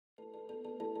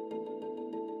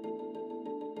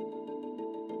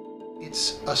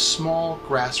It's a small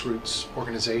grassroots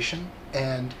organization,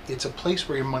 and it's a place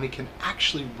where your money can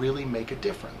actually really make a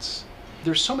difference.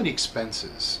 There's so many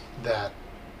expenses that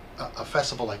a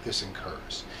festival like this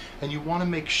incurs, and you want to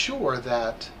make sure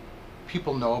that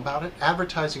people know about it.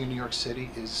 Advertising in New York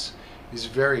City is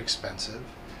very expensive.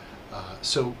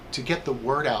 So to get the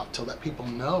word out, to let people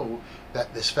know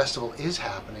that this festival is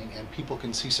happening and people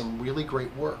can see some really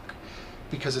great work,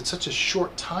 because it's such a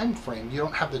short time frame, you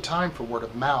don't have the time for word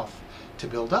of mouth to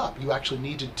build up. You actually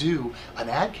need to do an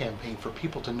ad campaign for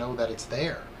people to know that it's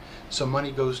there. So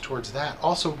money goes towards that.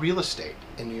 Also, real estate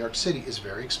in New York City is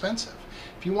very expensive.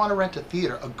 If you want to rent a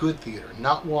theater, a good theater,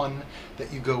 not one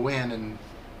that you go in and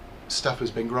stuff has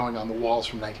been growing on the walls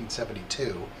from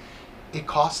 1972, it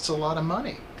costs a lot of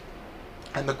money.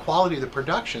 And the quality of the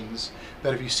productions,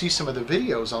 that if you see some of the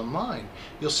videos online,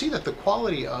 you'll see that the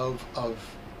quality of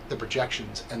the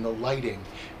projections and the lighting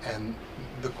and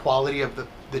the quality of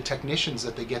the technicians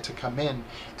that they get to come in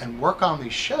and work on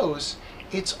these shows,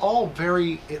 it all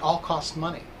costs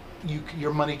money.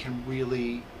 Your money can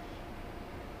really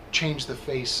change the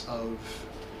face of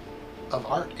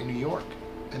art in New York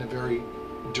in a very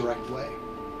direct way.